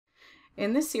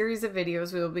In this series of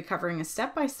videos, we will be covering a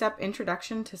step-by-step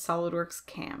introduction to Solidworks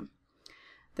Cam.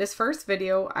 This first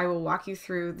video, I will walk you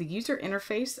through the user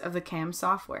interface of the CAM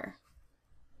software.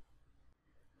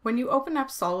 When you open up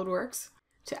SolidWorks,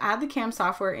 to add the CAM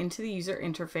software into the user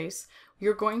interface,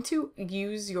 you're going to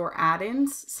use your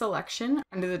add-ins selection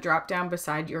under the drop-down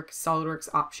beside your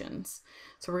SolidWorks options.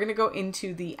 So we're going to go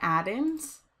into the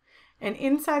add-ins. And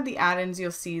inside the add-ins,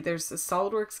 you'll see there's the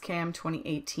SolidWorks Cam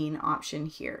 2018 option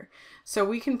here. So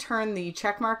we can turn the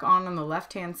checkmark on the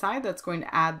left-hand side. That's going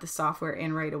to add the software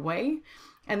in right away.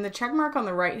 And the checkmark on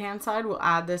the right-hand side will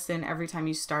add this in every time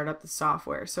you start up the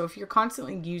software. So if you're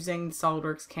constantly using the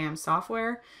SolidWorks Cam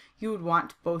software, you would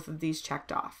want both of these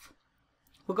checked off.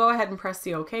 We'll go ahead and press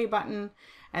the OK button,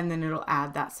 and then it'll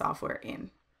add that software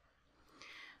in.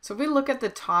 So if we look at the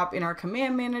top in our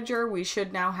Command Manager, we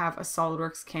should now have a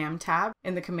SolidWorks Cam tab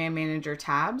in the Command Manager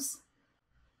tabs.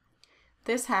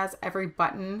 This has every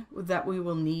button that we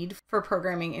will need for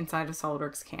programming inside of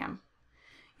SolidWorks Cam.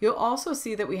 You'll also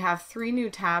see that we have 3 new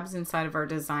tabs inside of our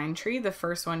design tree. The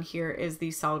first one here is the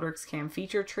SolidWorks Cam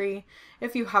feature tree.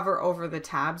 If you hover over the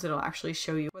tabs, it'll actually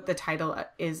show you what the title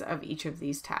is of each of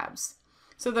these tabs.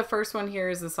 So the first one here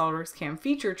is the SolidWorks Cam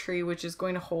feature tree, which is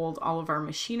going to hold all of our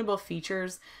machinable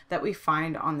features that we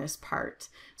find on this part.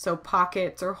 So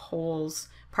pockets or holes,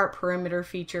 part perimeter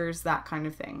features, that kind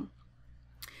of thing.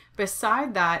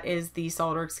 Beside that is the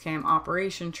SolidWorks Cam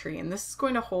operation tree, and this is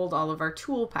going to hold all of our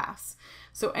tool paths.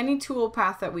 So any tool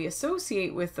path that we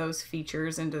associate with those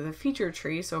features into the feature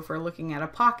tree, so if we're looking at a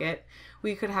pocket,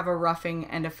 we could have a roughing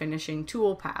and a finishing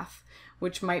tool path,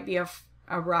 which might be a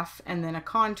rough and then a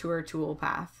contour tool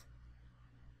path.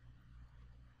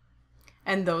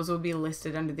 And those will be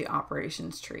listed under the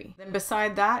operations tree. Then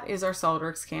beside that is our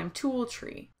SolidWorks Cam tool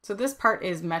tree. So this part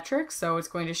is metrics, so it's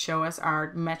going to show us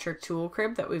our metric tool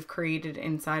crib that we've created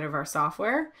inside of our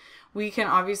software. We can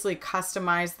obviously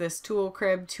customize this tool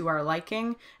crib to our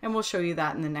liking, and we'll show you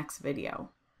that in the next video.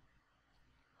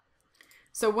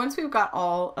 So once we've got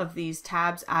all of these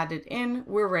tabs added in,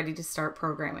 we're ready to start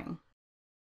programming.